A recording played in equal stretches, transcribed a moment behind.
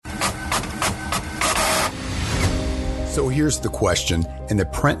So here's the question. In the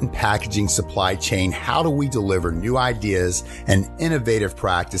print and packaging supply chain, how do we deliver new ideas and innovative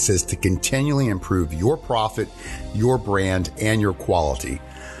practices to continually improve your profit, your brand, and your quality?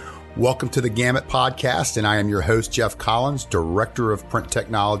 Welcome to the Gamut Podcast, and I am your host, Jeff Collins, Director of Print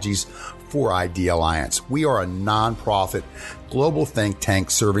Technologies for ID Alliance. We are a nonprofit global think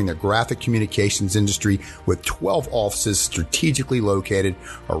tank serving the graphic communications industry with 12 offices strategically located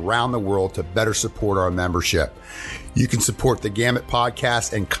around the world to better support our membership. You can support the Gamut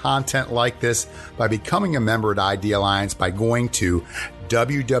Podcast and content like this by becoming a member at ID Alliance by going to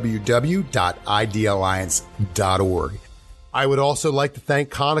www.idalliance.org. I would also like to thank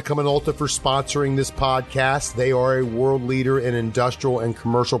Konica Minolta for sponsoring this podcast. They are a world leader in industrial and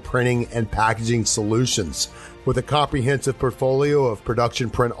commercial printing and packaging solutions. With a comprehensive portfolio of production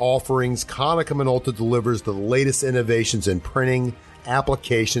print offerings, Konica Minolta delivers the latest innovations in printing,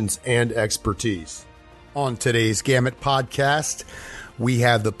 applications, and expertise. On today's Gamut Podcast, we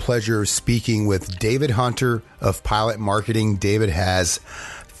have the pleasure of speaking with David Hunter of Pilot Marketing. David has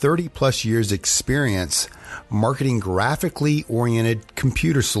 30 plus years experience marketing graphically oriented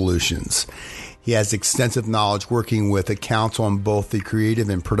computer solutions. He has extensive knowledge working with accounts on both the creative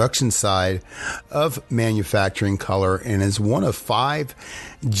and production side of manufacturing color and is one of 5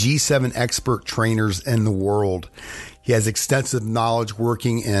 G7 expert trainers in the world. He has extensive knowledge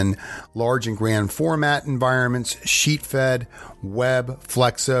working in large and grand format environments, sheet fed, web,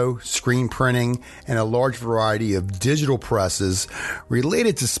 flexo, screen printing, and a large variety of digital presses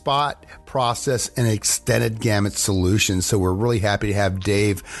related to spot, process, and extended gamut solutions. So we're really happy to have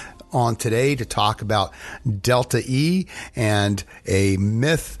Dave on today to talk about Delta E and a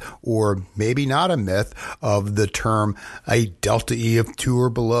myth, or maybe not a myth, of the term a Delta E of 2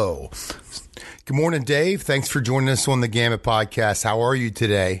 or below. Good morning, Dave. Thanks for joining us on the Gamut Podcast. How are you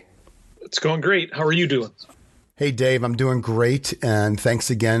today? It's going great. How are you doing? Hey, Dave, I'm doing great. And thanks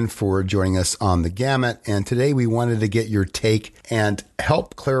again for joining us on the Gamut. And today we wanted to get your take and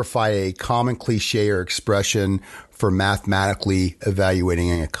help clarify a common cliche or expression for mathematically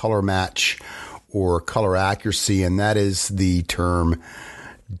evaluating a color match or color accuracy. And that is the term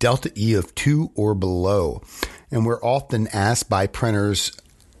Delta E of 2 or below. And we're often asked by printers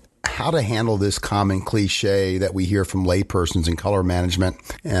how to handle this common cliche that we hear from laypersons in color management,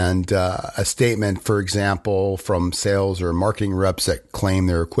 and a statement, for example, from sales or marketing reps that claim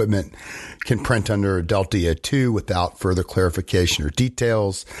their equipment can print under a Delta E of 2 without further clarification or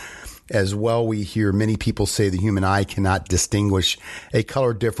details. As well, we hear many people say the human eye cannot distinguish a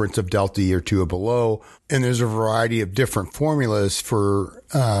color difference of Delta E or 2 or below. And there's a variety of different formulas for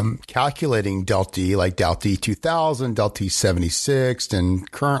calculating Delta E, like Delta E 2000, Delta E 76, and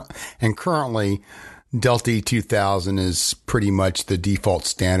currently Delta E 2000 is pretty much the default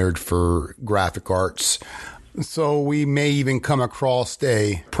standard for graphic arts. So we may even come across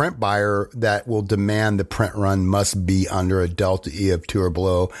a print buyer that will demand the print run must be under a Delta E of 2 or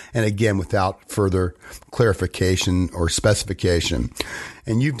below, and again, without further clarification or specification.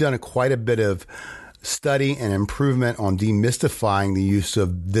 And you've done quite a bit of study and improvement on demystifying the use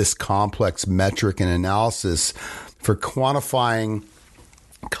of this complex metric and analysis for quantifying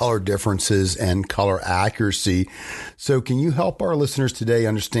color differences and color accuracy. So can you help our listeners today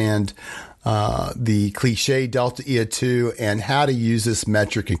understand the cliche Delta E of 2 and how to use this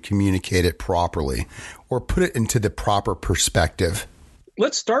metric and communicate it properly, or put it into the proper perspective?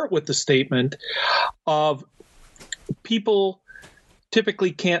 Let's start with the statement of people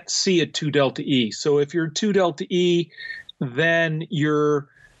typically can't see a 2 Delta E. So if you're 2 Delta E, then you're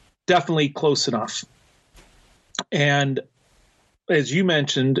definitely close enough. And as you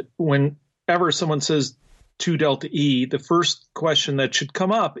mentioned, whenever someone says 2 Delta E, the first question that should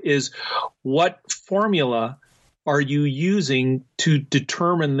come up is, what formula are you using to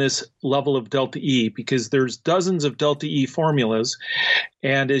determine this level of Delta E? Because there's dozens of Delta E formulas.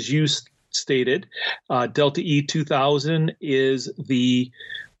 And as you stated, Delta E 2000 is the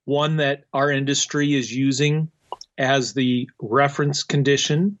one that our industry is using as the reference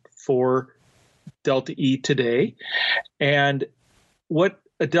condition for Delta E today. And what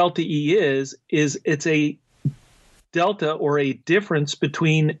a Delta E is it's a delta or a difference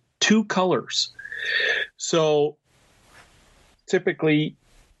between 2 colors. So typically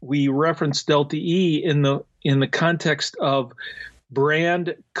we reference Delta E in the context of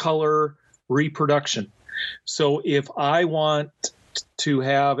brand color reproduction. So if I want to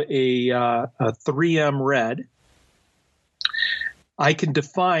have a 3M red, I can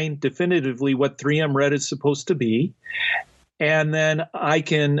define definitively what 3M red is supposed to be. And then I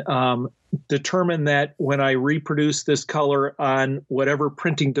can determine that when I reproduce this color on whatever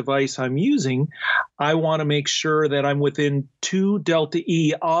printing device I'm using, I want to make sure that I'm within 2 delta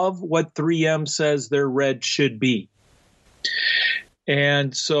E of what 3M says their red should be.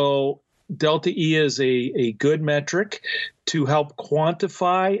 And so delta E is a good metric to help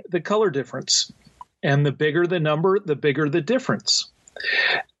quantify the color difference. And the bigger the number, the bigger the difference.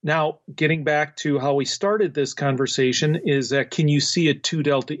 Now, getting back to how we started this conversation is that can you see a 2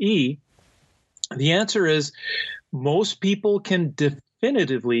 delta E? The answer is most people can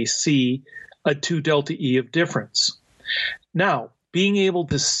definitively see a 2 delta E of difference. Now, being able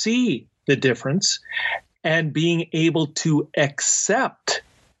to see the difference and being able to accept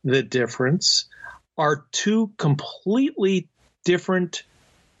the difference are 2 completely different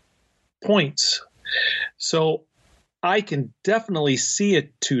points. So I can definitely see a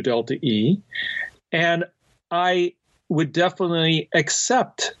 2 delta E, and I would definitely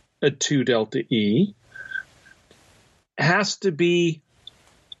accept a 2 delta E. Has to be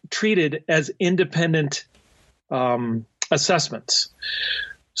treated as independent assessments.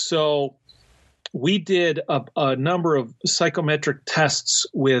 So we did a number of psychometric tests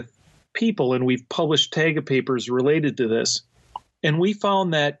with people, and we've published TAGA papers related to this. And we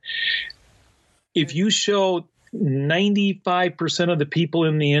found that if you show 95% of the people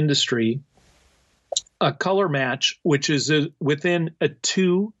in the industry a color match, which is within a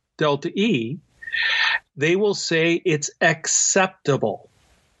 2 delta E, they will say it's acceptable.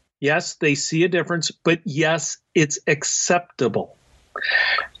 Yes, they see a difference, but yes, it's acceptable.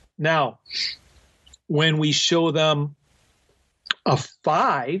 Now, when we show them a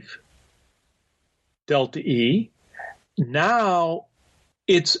 5 delta E, now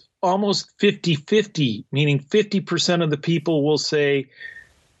it's almost 50-50, meaning 50% of the people will say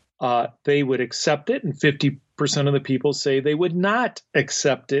they would accept it, and 50% of the people say they would not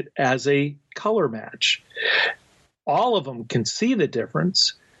accept it as a color match. All of them can see the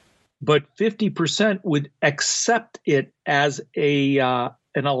difference, but 50% would accept it as an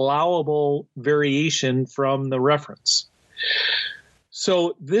allowable variation from the reference.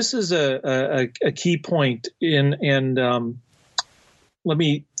 So this is a key point and let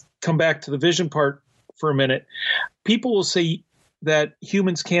me come back to the vision part for a minute. People will say that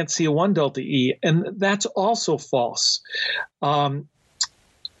humans can't see a 1 delta E, and that's also false. Being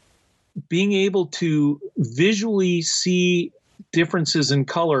able to visually see differences in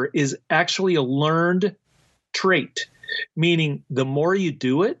color is actually a learned trait, meaning the more you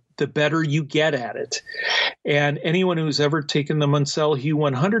do it, the better you get at it. And anyone who's ever taken the Munsell Hue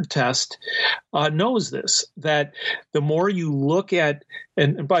 100 test knows this, that the more you look at,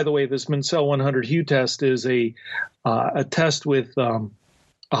 and by the way, this Munsell 100 Hue test is a test with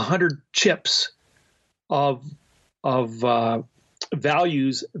 100 chips of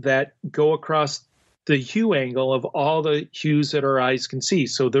values that go across the hue angle of all the hues that our eyes can see.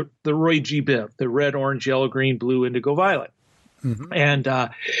 So the Roy G. Biv, the red, orange, yellow, green, blue, indigo, violet. Mm-hmm.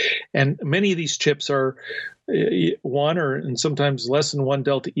 And many of these chips are 1 or and sometimes less than 1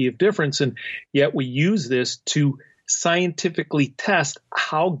 delta E of difference, and yet we use this to scientifically test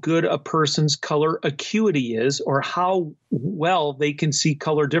how good a person's color acuity is or how well they can see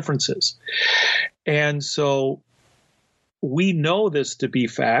color differences. And so we know this to be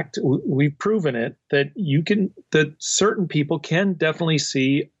fact. We've proven it that that certain people can definitely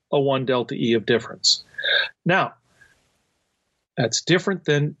see a 1 delta E of difference. Now, that's different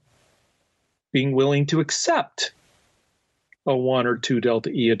than being willing to accept a 1 or 2 delta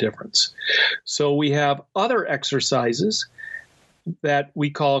E of difference. So we have other exercises that we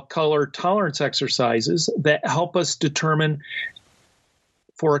call color tolerance exercises that help us determine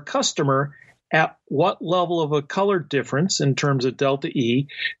for a customer at what level of a color difference in terms of delta E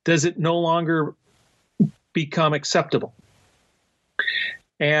does it no longer become acceptable.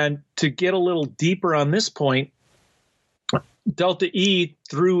 And to get a little deeper on this point, delta E,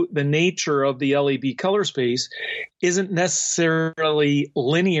 through the nature of the LAB color space, isn't necessarily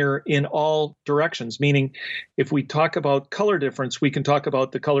linear in all directions, meaning if we talk about color difference, we can talk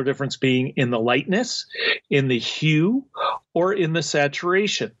about the color difference being in the lightness, in the hue, or in the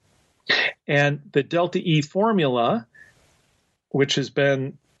saturation. And the delta E formula, which has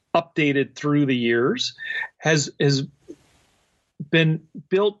been updated through the years, has been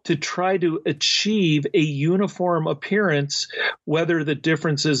built to try to achieve a uniform appearance, whether the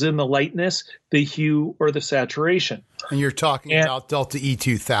difference is in the lightness, the hue, or the saturation. And you're talking about Delta E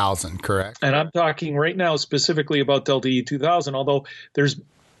 2000, correct? And I'm talking right now specifically about Delta E 2000, although there's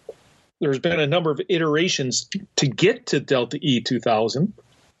been a number of iterations to get to Delta E 2000.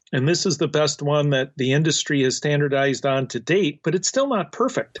 and this is the best one that the industry has standardized on to date, but it's still not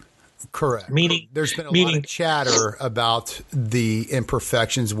perfect. Correct. Meaning, there's been a lot of chatter about the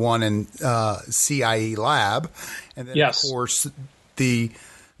imperfections, one in CIE Lab, and then, yes, of course, the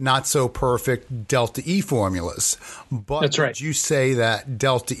not so perfect Delta E formulas. But that's right. Would you say that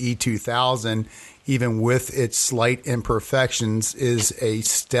Delta E 2000, even with its slight imperfections, is a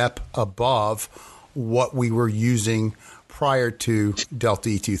step above what we were using prior to Delta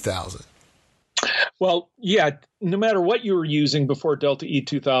E 2000? Well, yeah, no matter what you were using before Delta E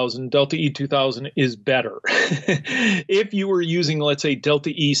 2000 is better. If you were using, let's say, Delta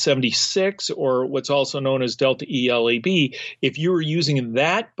E 76, or what's also known as Delta E LAB, if you were using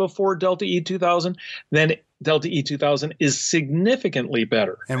that before Delta E 2000, then Delta E 2000 is significantly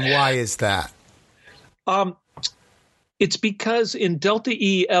better. And why is that? It's because in Delta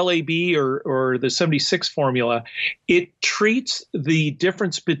E LAB or the 76 formula, it treats the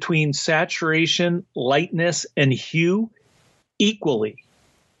difference between saturation, lightness, and hue equally,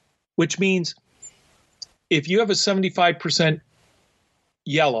 which means if you have a 75%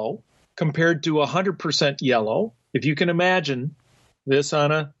 yellow compared to 100% yellow, if you can imagine this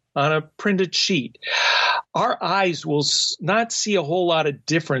on a printed sheet, our eyes will not see a whole lot of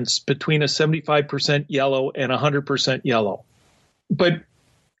difference between a 75% yellow and 100% yellow. But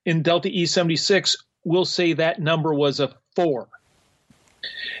in Delta E76, we'll say that number was a 4.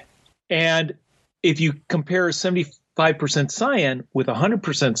 And if you compare 75% cyan with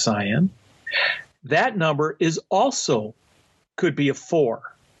 100% cyan, that number is also could be a 4.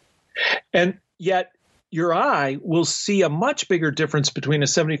 And yet your eye will see a much bigger difference between a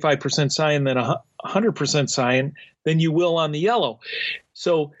 75% cyan than a 100% cyan than you will on the yellow.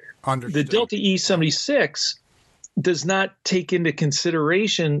 So the Delta E76 does not take into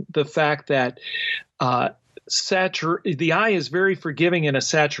consideration the fact that the eye is very forgiving in a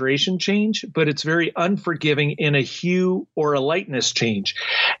saturation change, but it's very unforgiving in a hue or a lightness change.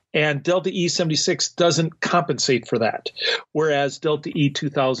 And Delta E76 doesn't compensate for that, whereas Delta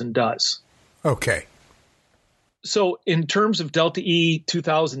E2000 does. Okay. So in terms of Delta E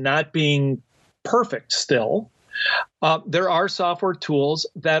 2000 not being perfect still, there are software tools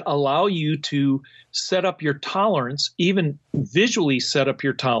that allow you to set up your tolerance, even visually set up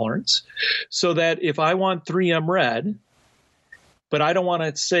your tolerance, so that if I want 3M red, but I don't want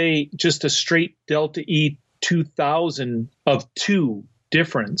to say just a straight Delta E 2000 of 2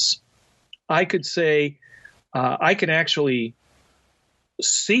 difference, I could say I can actually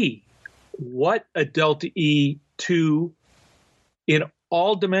see what a Delta E2 in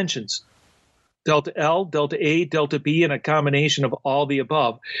all dimensions, Delta L, Delta A, Delta B, and a combination of all the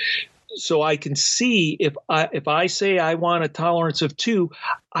above. So I can see if I say I want a tolerance of 2,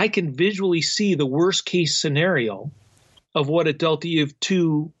 I can visually see the worst case scenario of what a Delta E of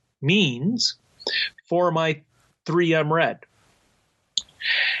 2 means for my 3M red.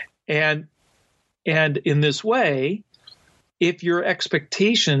 And in this way, if your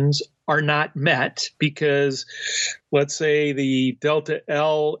expectations are not met because, let's say, the Delta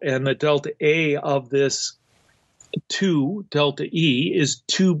L and the Delta A of this 2 Delta E is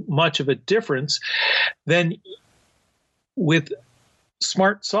too much of a difference, then with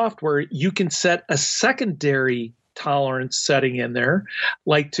smart software, you can set a secondary tolerance setting in there,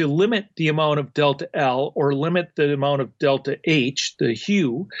 like to limit the amount of Delta L or limit the amount of Delta H, the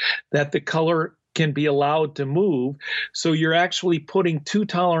hue, that the color can be allowed to move. So you're actually putting 2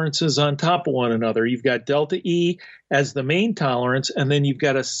 tolerances on top of one another. You've got Delta E as the main tolerance, and then you've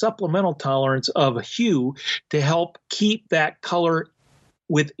got a supplemental tolerance of hue to help keep that color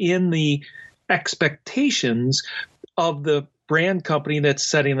within the expectations of the brand company that's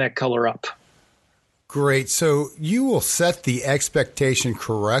setting that color up. Great. So you will set the expectation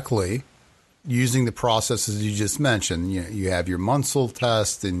correctly using the processes you just mentioned. You have your Munsell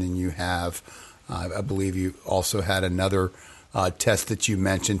test, and then you have, I believe you also had another test that you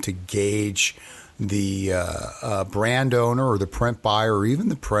mentioned to gauge the brand owner or the print buyer or even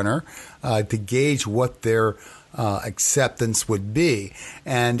the printer to gauge what their acceptance would be.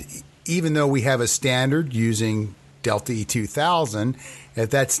 And even though we have a standard using Delta E2000, if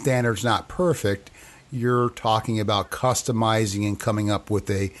that standard's not perfect, you're talking about customizing and coming up with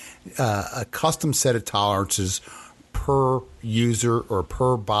a custom set of tolerances per user or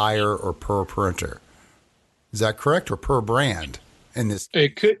per buyer or per printer. Is that correct, or per brand? In this,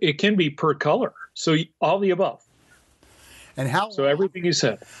 it can be per color. So all the above. And how? So everything you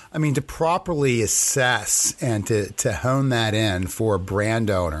said. I mean, to properly assess and to hone that in for a brand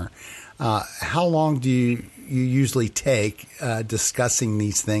owner, how long do you usually take discussing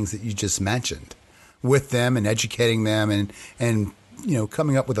these things that you just mentioned with them and educating them and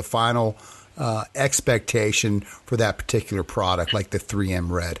coming up with a final expectation for that particular product, like the 3M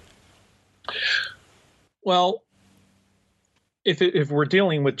Red? Well, if we're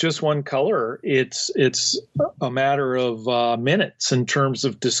dealing with just one color, it's a matter of minutes in terms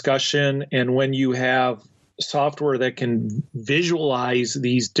of discussion. And when you have software that can visualize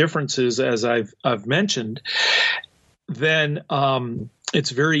these differences, as I've mentioned, then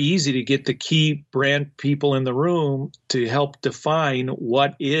it's very easy to get the key brand people in the room to help define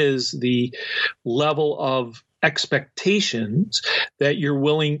what is the level of expectations that you're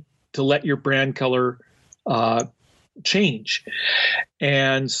willing to let your brand color change.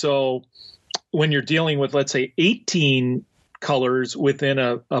 And so when you're dealing with, let's say, 18 colors within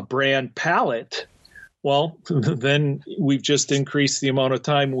a brand palette, well, then we've just increased the amount of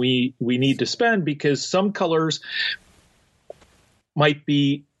time we need to spend, because some colors might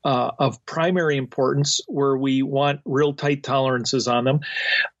be of primary importance where we want real tight tolerances on them.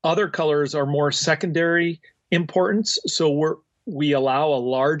 Other colors are more secondary importance, so we allow a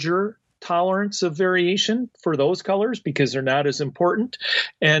larger tolerance of variation for those colors because they're not as important.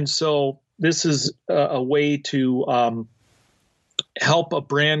 And so this is a way to help a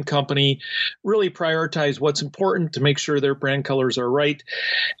brand company really prioritize what's important to make sure their brand colors are right.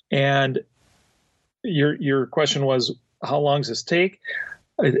 And your question was, how long does this take?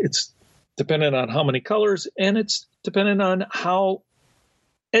 It's dependent on how many colors, and it's dependent on how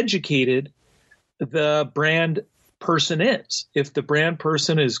educated the brand person is. If the brand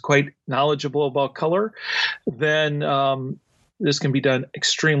person is quite knowledgeable about color, then this can be done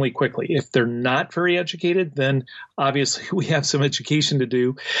extremely quickly. If they're not very educated, then obviously we have some education to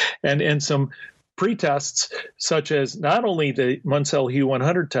do and some pre-tests, such as not only the Munsell Hue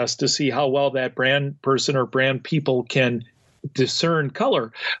 100 test to see how well that brand person or brand people can discern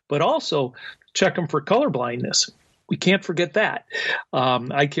color, but also check them for color blindness. We can't forget that.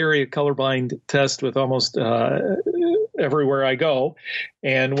 I carry a colorblind test with almost everywhere I go.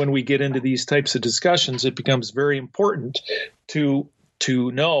 And when we get into these types of discussions, it becomes very important to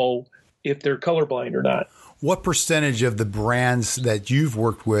know if they're colorblind or not. What percentage of the brands that you've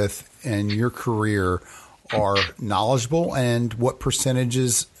worked with in your career are knowledgeable, and what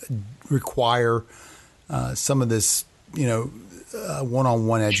percentages require some of this,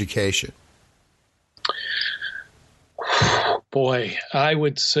 one-on-one education? Boy, I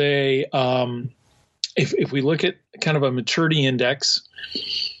would say if we look at kind of a maturity index,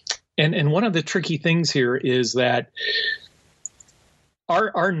 and one of the tricky things here is that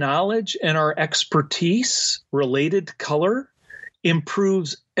our knowledge and our expertise related to color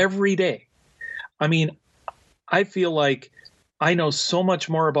improves every day. I mean, I feel like I know so much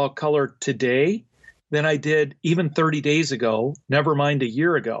more about color today than I did even 30 days ago, never mind a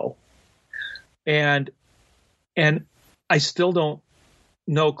year ago. And I still don't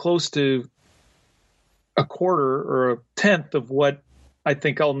know close to a quarter or a tenth of what I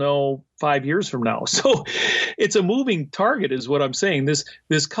think I'll know 5 years from now. So it's a moving target is what I'm saying.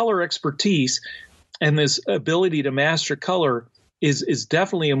 This color expertise and this ability to master color is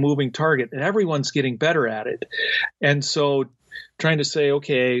definitely a moving target, and everyone's getting better at it. And so trying to say,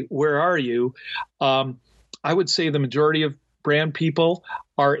 okay, where are you? I would say the majority of brand people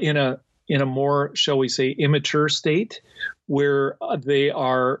are in a more, shall we say, immature state where they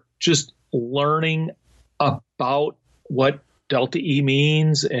are just learning about what delta E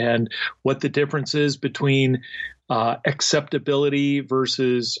means and what the difference is between acceptability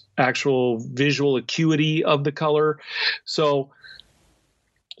versus actual visual acuity of the color. So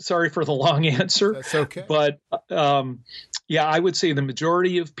sorry for the long answer. That's okay. But yeah, I would say the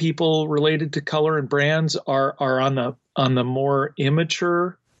majority of people related to color and brands are on the more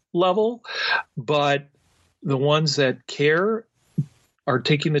immature level, but the ones that care are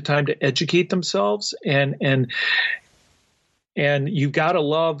taking the time to educate themselves, and you've got to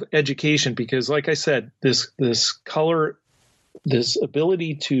love education, because like I said, this color, this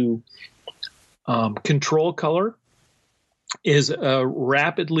ability to control color is a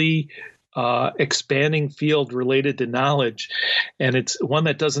rapidly expanding field related to knowledge, and it's one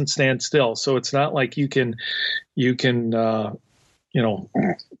that doesn't stand still. So it's not like you can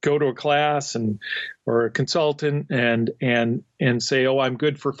go to a class or a consultant and say, oh, I'm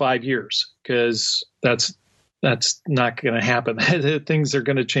good for 5 years, because that's not going to happen. Things are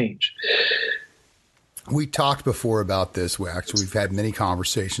going to change. We talked before about this, Wax. We've had many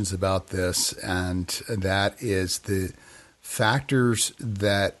conversations about this, and that is the factors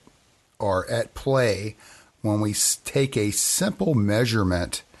that are at play when we take a simple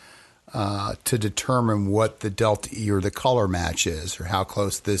measurement to determine what the delta E or the color match is, or how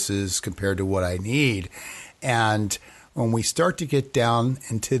close this is compared to what I need. And when we start to get down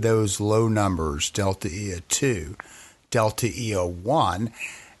into those low numbers, delta E of 2, delta E of 1,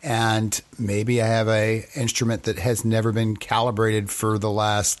 and maybe I have a instrument that has never been calibrated for the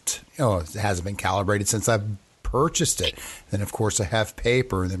last, it hasn't been calibrated since I've purchased it. Then, of course, I have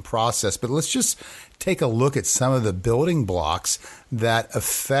paper and then process. But let's just take a look at some of the building blocks that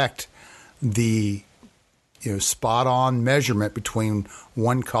affect the spot on measurement between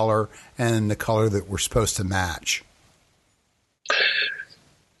one color and the color that we're supposed to match.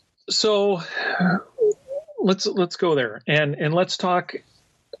 So let's go there and let's talk.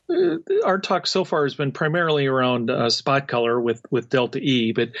 Our talk so far has been primarily around spot color with delta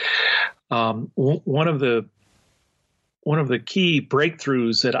E, but one of the key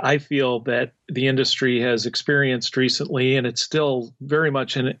breakthroughs that I feel that the industry has experienced recently, and it's still very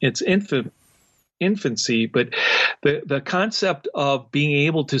much in its infancy, but the concept of being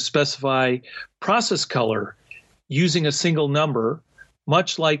able to specify process color using a single number,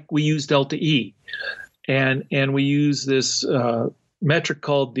 much like we use delta E, and we use this metric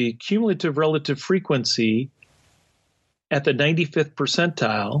called the cumulative relative frequency at the 95th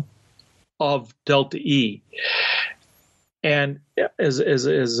percentile of delta E. And as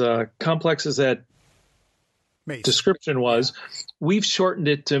complex as that description was, we've shortened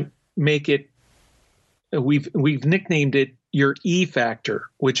it to make it. We've nicknamed it your E factor,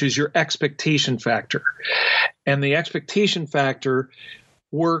 which is your expectation factor, and the expectation factor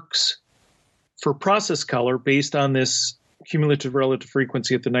works for process color based on this cumulative relative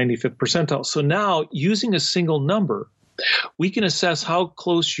frequency at the 95th percentile. So now, using a single number, we can assess how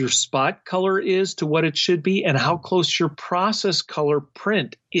close your spot color is to what it should be and how close your process color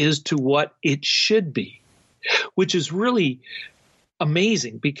print is to what it should be, which is really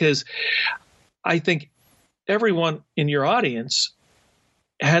amazing because I think everyone in your audience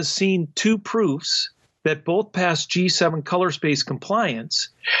has seen two proofs that both pass G7 color space compliance,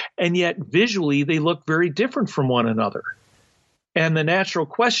 and yet visually they look very different from one another. And the natural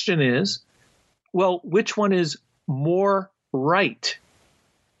question is, well, which one is more right?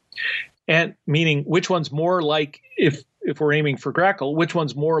 And meaning, which one's more like, if we're aiming for Grackle, which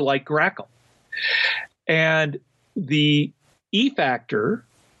one's more like Grackle? And the E factor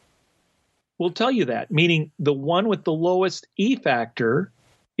will tell you that, meaning the one with the lowest E factor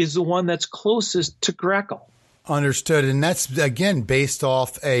is the one that's closest to Grackle. Understood. And that's, again, based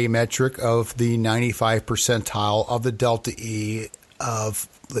off a metric of the 95 percentile of the delta E of,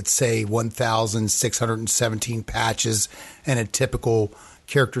 let's say, 1,617 patches and a typical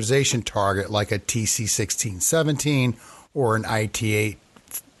characterization target like a TC1617 or an IT84,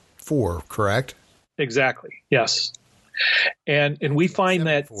 correct? Exactly. Yes. And we find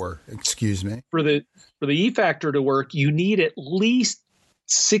that for the E factor to work, you need at least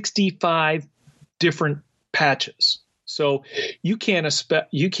 65 different patches. So you can't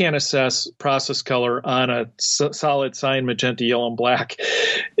assess process color on a solid cyan, magenta, yellow, and black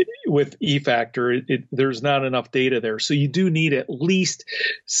with E factor. There's not enough data there. So you do need at least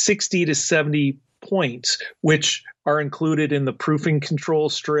 60 to 70 points, which are included in the proofing control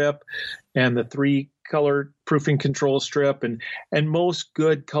strip and the 3-color proofing control strip. And most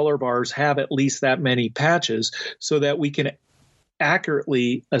good color bars have at least that many patches so that we can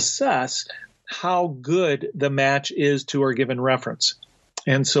accurately assess how good the match is to our given reference.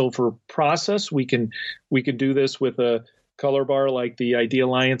 And so for process, we can do this with a color bar like the ID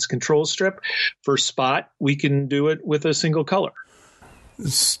Alliance control strip. For spot, we can do it with a single color.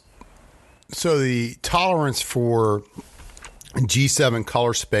 So the tolerance for G7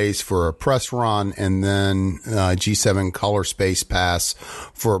 color space for a press run and then G7 color space pass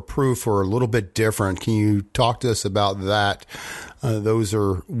for a proof are a little bit different. Can you talk to us about that? Those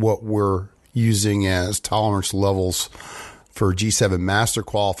are what we're using as tolerance levels for G7 master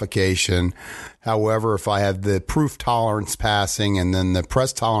qualification. However, if I have the proof tolerance passing and then the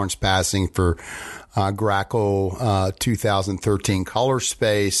press tolerance passing for Grackle 2013 color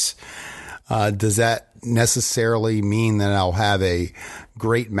space, does that necessarily mean that I'll have a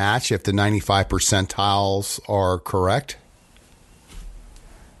great match if the 95 percentiles are correct?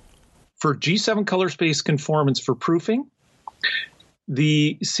 For G7 color space conformance for proofing,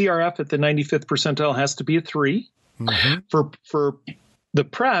 the CRF at the 95th percentile has to be a 3. Mm-hmm. For the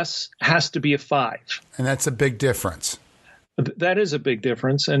press has to be a 5. And that's a big difference. That is a big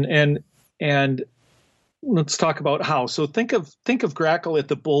difference. And let's talk about how. So think of Grackle at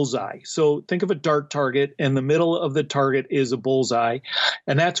the bullseye. So think of a dart target, and the middle of the target is a bullseye,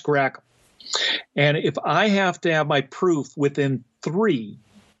 and that's Grackle. And if I have to have my proof within 3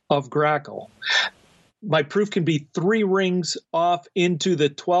 of Grackle, my proof can be 3 rings off into the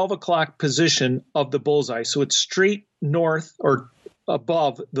 12 o'clock position of the bullseye. So it's straight north or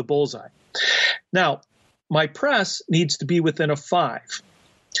above the bullseye. Now, my press needs to be within a 5.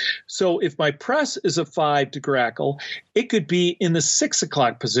 So if my press is a 5 to grackle, it could be in the 6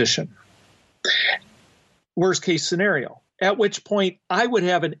 o'clock position. Worst case scenario, at which point I would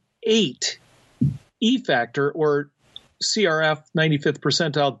have an 8 E factor or CRF 95th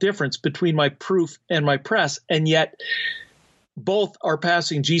percentile difference between my proof and my press, and yet both are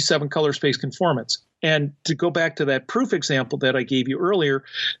passing G7 color space conformance. And to go back to that proof example that I gave you earlier,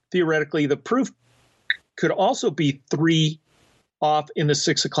 theoretically, the proof could also be 3 off in the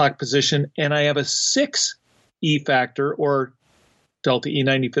 6 o'clock position, and I have a 6 E factor or delta E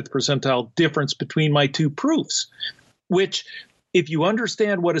 95th percentile difference between my two proofs, which if you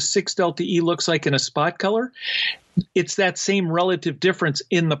understand what a 6 delta E looks like in a spot color, it's that same relative difference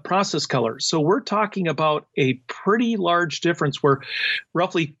in the process color. So we're talking about a pretty large difference where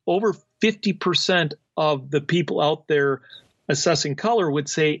roughly over 50% of the people out there assessing color would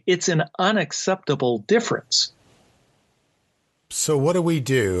say it's an unacceptable difference. So what do we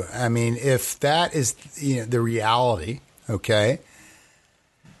do? I mean, if that is the reality, okay,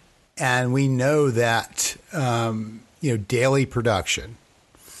 and we know that daily production,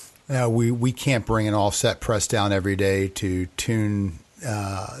 we can't bring an offset press down every day to tune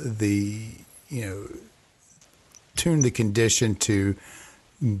the condition to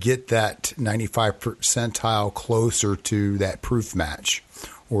get that 95 percentile closer to that proof match,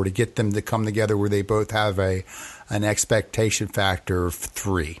 or to get them to come together where they both have an expectation factor of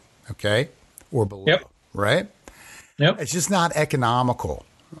 3, okay, or below, yep. Right? Yep. It's just not economical.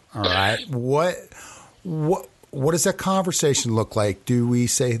 All right. What does that conversation look like? Do we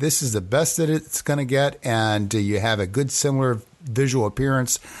say this is the best that it's going to get, and do you have a good similar visual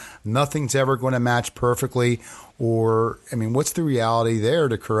appearance? Nothing's ever going to match perfectly. Or, I mean, what's the reality there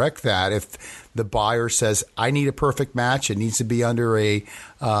to correct that? If the buyer says, I need a perfect match, it needs to be under a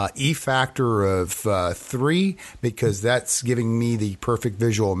E factor of 3 because that's giving me the perfect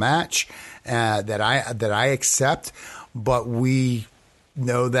visual match that I accept. But we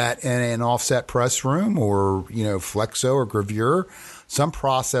know that in an offset press room or, flexo or gravure, some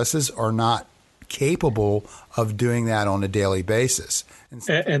processes are not capable of doing that on a daily basis.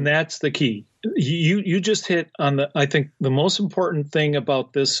 And that's the key. You just hit on I think the most important thing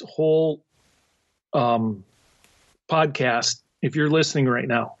about this whole podcast, if you're listening right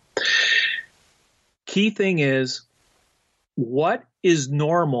now. Key thing is, what is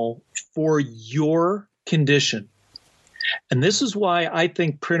normal for your condition? And this is why I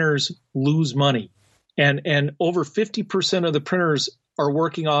think printers lose money. And over 50% of the printers are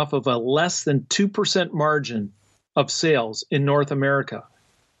working off of a less than 2% margin of sales in North America.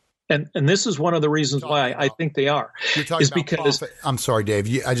 And this is one of the reasons why I think they are. You're talking about profit. I'm sorry,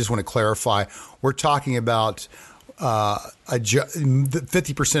 Dave. I just want to clarify. We're talking about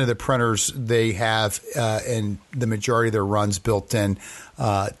 50% of the printers, they have, and the majority of their runs built in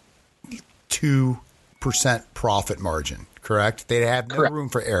 2% profit margin, correct? They have no room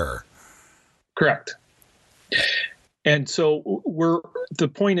for error. Correct. And so the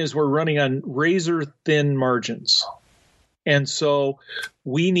point is we're running on razor thin margins. And so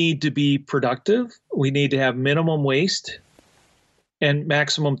we need to be productive. We need to have minimum waste and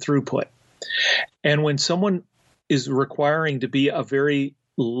maximum throughput. And when someone is requiring to be a very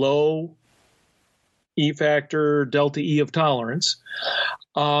low E factor, delta E of tolerance,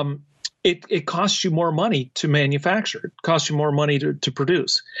 it costs you more money to manufacture. It costs you more money to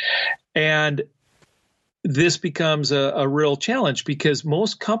produce. And this becomes a real challenge because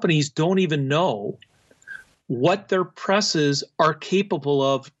most companies don't even know what their presses are capable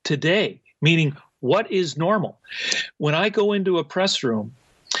of today, meaning what is normal. When I go into a press room,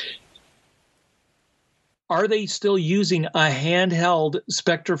 are they still using a handheld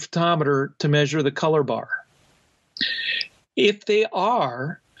spectrophotometer to measure the color bar? If they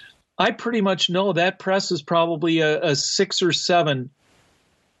are, I pretty much know that press is probably a 6 or 7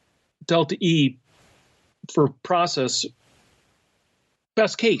 delta E for process.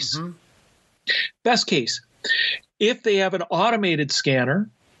 Best case. Mm-hmm. Best case. If they have an automated scanner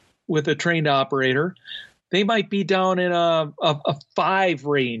with a trained operator, they might be down in a 5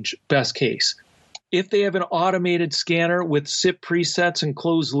 range, best case. If they have an automated scanner with SIP presets and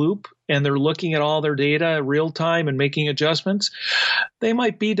closed loop, and they're looking at all their data real time and making adjustments, they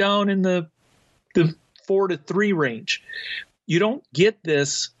might be down in the 4 to 3 range. You don't get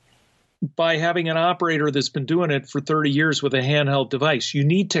this by having an operator that's been doing it for 30 years with a handheld device. You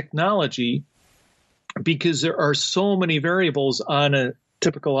need technology because there are so many variables on a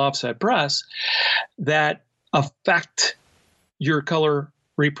typical offset press that affect your color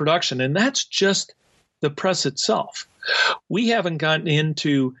reproduction. And that's just the press itself. We haven't gotten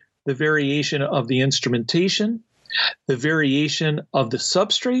into the variation of the instrumentation, the variation of the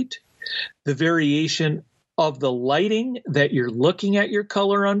substrate, the variation of the lighting that you're looking at your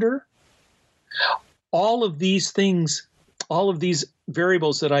color under. All of these things, all of these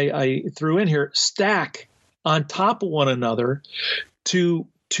variables that I threw in here stack on top of one another to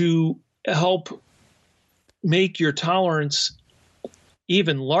help make your tolerance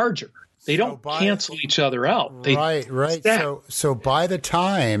even larger. They don't cancel each other out. They right. stack. So by the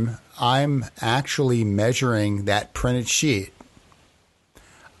time I'm actually measuring that printed sheet,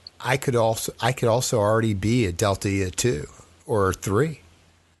 I could also already be a delta E of 2 or 3.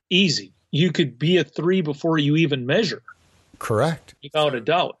 Easy. You could be a 3 before you even measure. Correct. Without a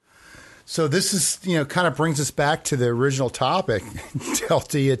doubt. So this is, kind of brings us back to the original topic,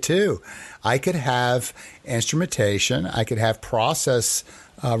 delta E of 2. I could have instrumentation. I could have process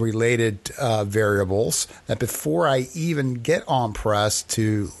related variables that before I even get on press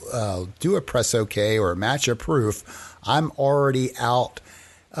to do a press OK or a match a proof, I'm already out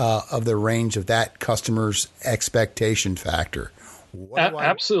of the range of that customer's expectation factor.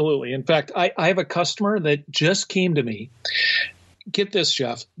 Absolutely. In fact, I have a customer that just came to me. Get this,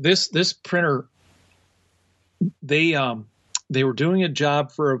 Jeff. This printer, they were doing a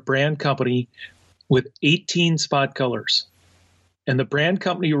job for a brand company with 18 spot colors. And the brand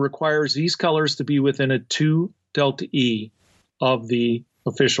company requires these colors to be within a 2 delta E of the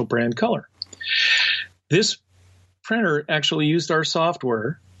official brand color. This printer actually used our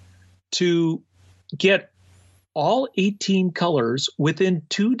software to get all 18 colors within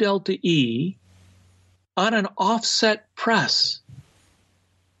 2 delta E on an offset press.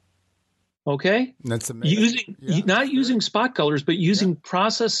 Okay? That's amazing. Using spot colors, but using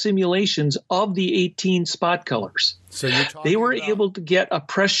process simulations of the 18 spot colors. So they were able to get a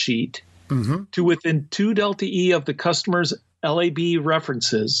press sheet to within 2 delta E of the customer's LAB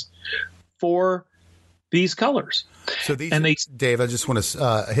references for these colors. So Dave, I just want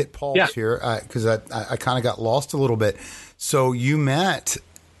to hit pause here because I kind of got lost a little bit. So you meant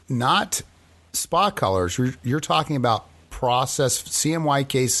not spot colors. You're talking about process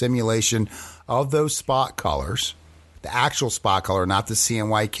CMYK simulation of those spot colors, the actual spot color, not the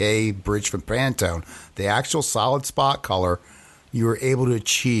CMYK bridge from Pantone, the actual solid spot color. You were able to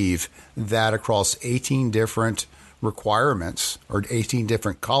achieve that across 18 different requirements or 18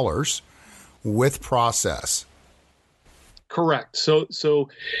 different colors with process. Correct. So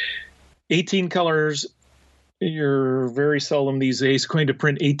 18 colors, you're very seldom these days going to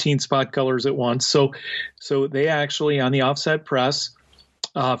print 18 spot colors at once. So they actually, on the offset press,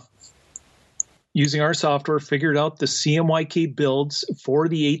 using our software, figured out the CMYK builds for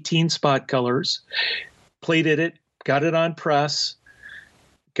the 18 spot colors, plated it, got it on press,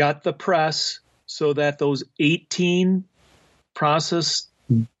 got the press so that those 18 process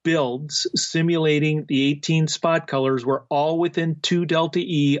builds simulating the 18 spot colors were all within 2 delta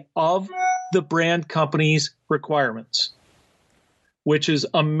E of the brand company's requirements, which is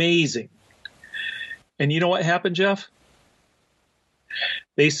amazing. And you know what happened, Jeff?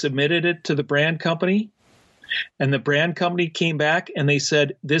 They submitted it to the brand company, and the brand company came back and they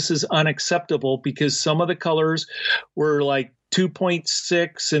said, this is unacceptable because some of the colors were like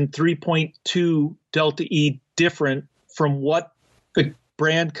 2.6 and 3.2 delta E different from what the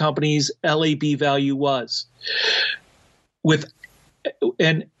brand company's LAB value was.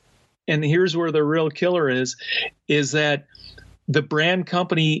 And here's where the real killer is that the brand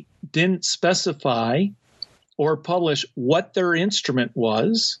company didn't specify or publish what their instrument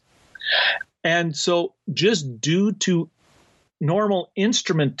was. And so just due to normal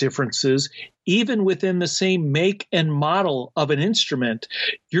instrument differences, even within the same make and model of an instrument,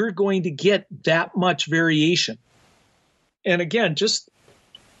 you're going to get that much variation. And again, just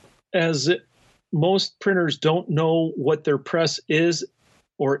as most printers don't know what their press is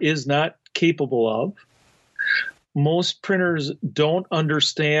or is not capable of, most printers don't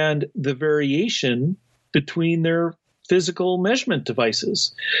understand the variation between their physical measurement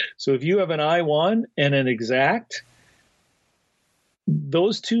devices. So if you have an I1 and an Exact,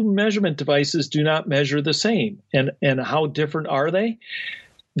 those two measurement devices do not measure the same. And how different are they?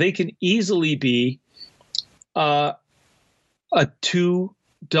 They can easily be a 2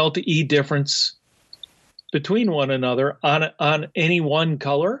 delta E difference between one another on any one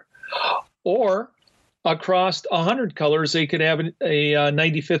color, or across 100 colors, they could have a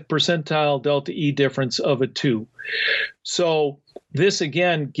 95th percentile delta E difference of a 2. So this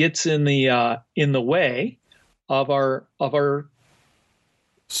again gets in the way of our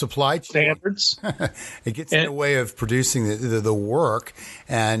supply chain standards. It gets in the way of producing the work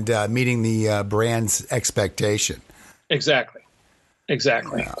and meeting the brand's expectation. Exactly.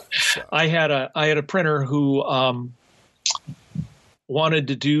 Yeah, so. I had a printer who wanted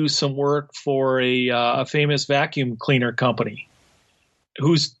to do some work for a famous vacuum cleaner company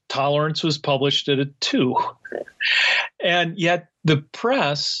whose tolerance was published at a 2. And yet the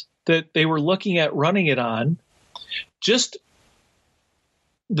press that they were looking at running it on, just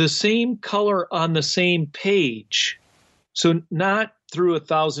the same color on the same page. So not through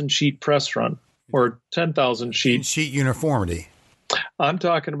 1,000-sheet press run or 10,000 sheet. Sheet uniformity. I'm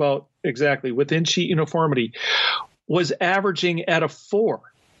talking about exactly within sheet uniformity, was averaging at a 4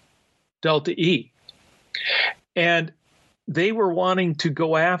 delta E. And they were wanting to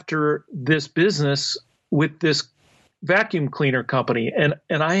go after this business with this vacuum cleaner company. And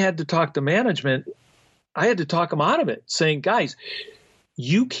I had to talk to management. I had to talk them out of it, saying, guys,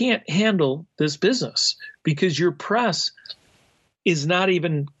 you can't handle this business because your press is not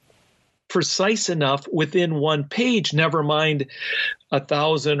even precise enough within one page, never mind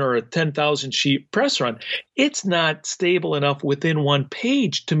 1,000 or a 10,000 sheet press run. It's not stable enough within one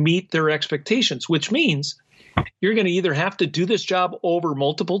page to meet their expectations, which means you're going to either have to do this job over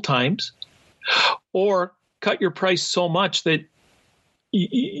multiple times or cut your price so much that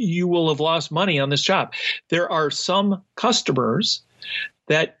you will have lost money on this job. There are some customers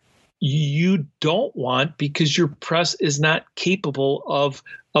that you don't want because your press is not capable of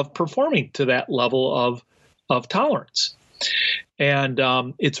performing to that level of tolerance. And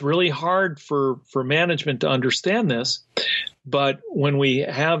it's really hard for management to understand this. But when we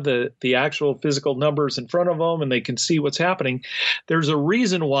have the actual physical numbers in front of them and they can see what's happening, there's a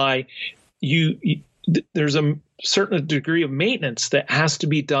reason why there's a certain degree of maintenance that has to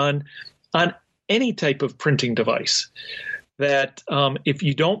be done on any type of printing device. That if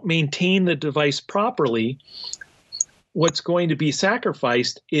you don't maintain the device properly, what's going to be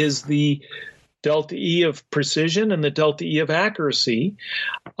sacrificed is the delta E of precision and the delta E of accuracy,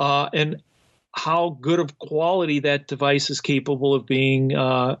 and how good of quality that device is capable of being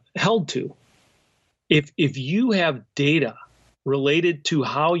held to. If you have data related to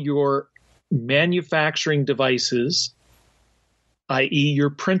how your manufacturing devices, i.e. your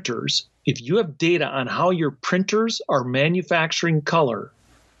printers, if you have data on how your printers are manufacturing color,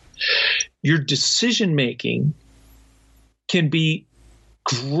 your decision making can be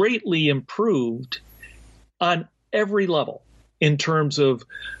greatly improved on every level in terms of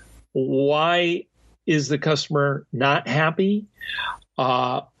why is the customer not happy,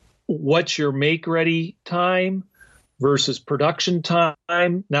 what's your make ready time versus production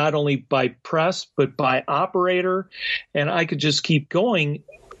time, not only by press but by operator, and I could just keep going.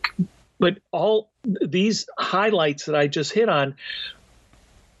 But all these highlights that I just hit on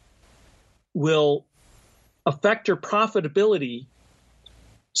will affect your profitability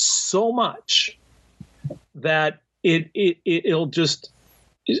so much that it'll just,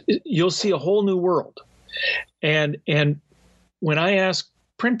 you'll see a whole new world. And when I ask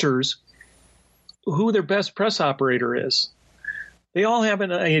printers who their best press operator is, they all have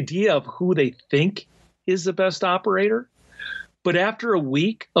an idea of who they think is the best operator. But after a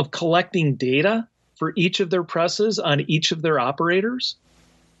week of collecting data for each of their presses on each of their operators,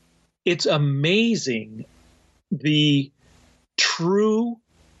 it's amazing the true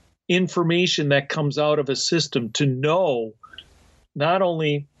information that comes out of a system to know not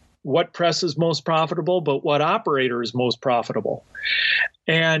only what press is most profitable, but what operator is most profitable.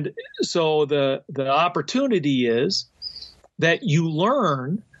 And so the opportunity is that you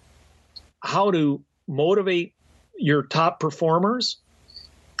learn how to motivate your top performers,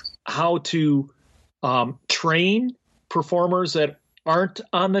 how to train performers that aren't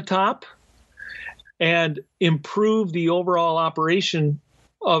on the top, and improve the overall operation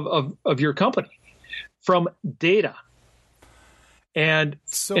of your company from data. And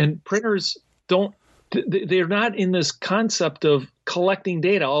printers they're not in this concept of collecting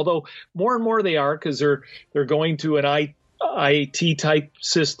data, although more and more they are, because they're going to an IAT type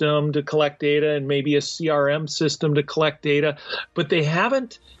system to collect data and maybe a CRM system to collect data, but they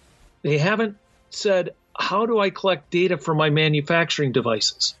haven't said, how do I collect data from my manufacturing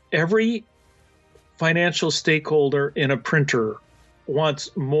devices? Every financial stakeholder in a printer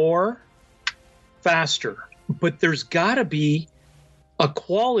wants more, faster, but there's got to be a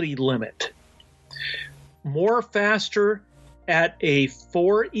quality limit. More faster at a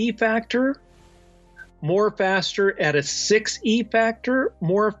 4E factor, more faster at a 6E factor,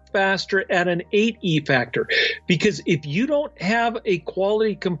 more faster at an 8E factor. Because if you don't have a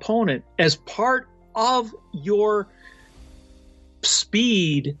quality component as part of your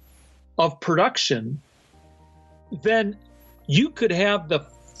speed of production, then you could have the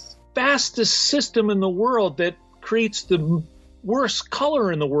fastest system in the world that creates the worst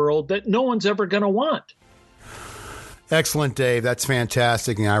color in the world that no one's ever going to want. Excellent, Dave. That's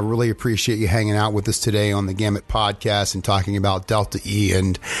fantastic. And I really appreciate you hanging out with us today on the Gamut Podcast and talking about Delta E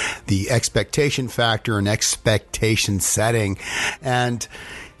and the expectation factor and expectation setting. And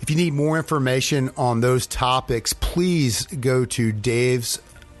if you need more information on those topics, please go to Dave's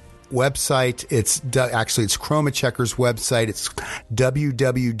website. It's Chroma Checker's website. It's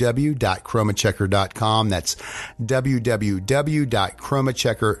www.chromachecker.com. That's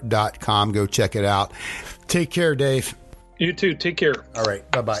www.chromachecker.com. Go check it out. Take care, Dave. You too. Take care. All right.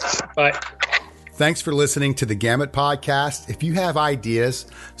 Bye-bye. Bye. Thanks for listening to the Gamut Podcast. If you have ideas,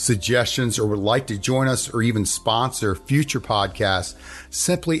 suggestions, or would like to join us or even sponsor future podcasts,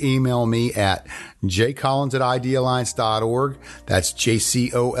 simply email me at jcollins@idalliance.org. That's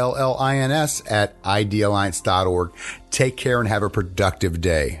JCOLLINS @idalliance.org. Take care and have a productive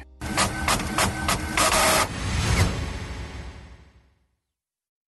day.